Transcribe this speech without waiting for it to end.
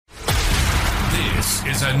This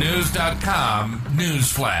is a News.com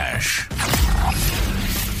news flash.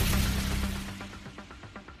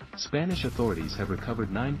 Spanish authorities have recovered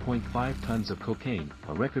 9.5 tons of cocaine,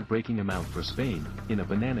 a record-breaking amount for Spain, in a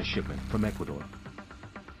banana shipment from Ecuador.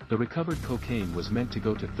 The recovered cocaine was meant to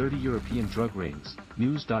go to 30 European drug rings,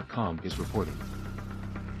 News.com is reporting.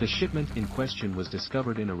 The shipment in question was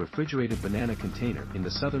discovered in a refrigerated banana container in the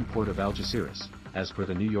southern port of Algeciras, as per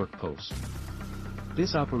the New York Post.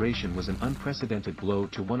 This operation was an unprecedented blow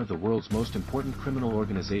to one of the world's most important criminal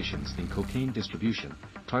organizations in cocaine distribution,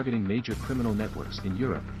 targeting major criminal networks in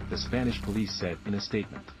Europe, the Spanish police said in a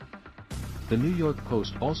statement. The New York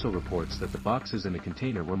Post also reports that the boxes in the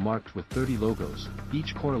container were marked with 30 logos,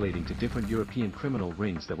 each correlating to different European criminal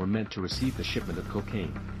rings that were meant to receive the shipment of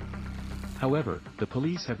cocaine. However, the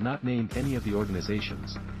police have not named any of the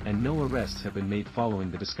organizations, and no arrests have been made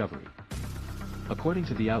following the discovery. According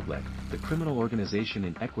to the outlet, the criminal organization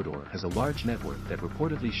in Ecuador has a large network that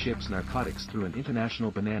reportedly ships narcotics through an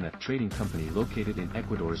international banana trading company located in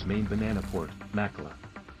Ecuador's main banana port, Macala.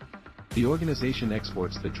 The organization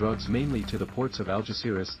exports the drugs mainly to the ports of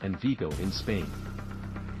Algeciras and Vigo in Spain.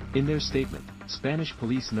 In their statement, Spanish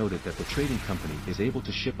police noted that the trading company is able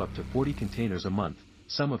to ship up to 40 containers a month,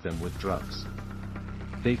 some of them with drugs.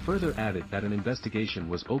 They further added that an investigation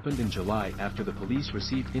was opened in July after the police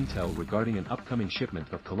received intel regarding an upcoming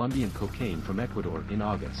shipment of Colombian cocaine from Ecuador in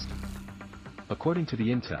August. According to the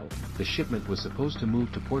intel, the shipment was supposed to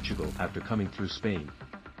move to Portugal after coming through Spain.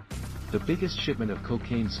 The biggest shipment of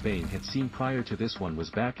cocaine Spain had seen prior to this one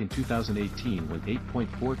was back in 2018 when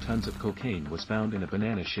 8.4 tons of cocaine was found in a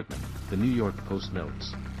banana shipment, the New York Post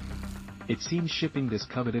notes. It seems shipping this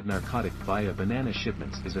coveted narcotic via banana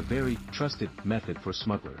shipments is a very trusted method for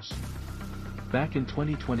smugglers. Back in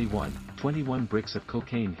 2021, 21 bricks of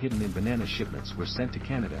cocaine hidden in banana shipments were sent to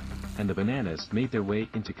Canada, and the bananas made their way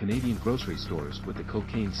into Canadian grocery stores with the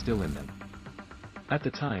cocaine still in them. At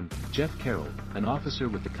the time, Jeff Carroll, an officer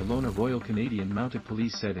with the Kelowna Royal Canadian Mounted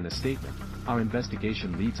Police said in a statement, "Our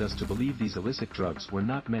investigation leads us to believe these illicit drugs were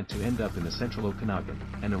not meant to end up in the central Okanagan,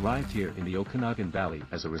 and arrived here in the Okanagan Valley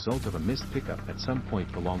as a result of a missed pickup at some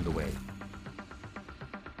point along the way."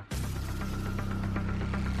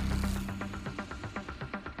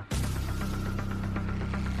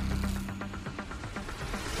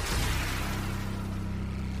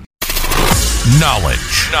 Knowledge.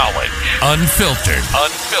 Unfiltered.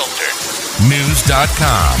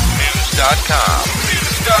 News.com.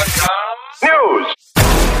 News.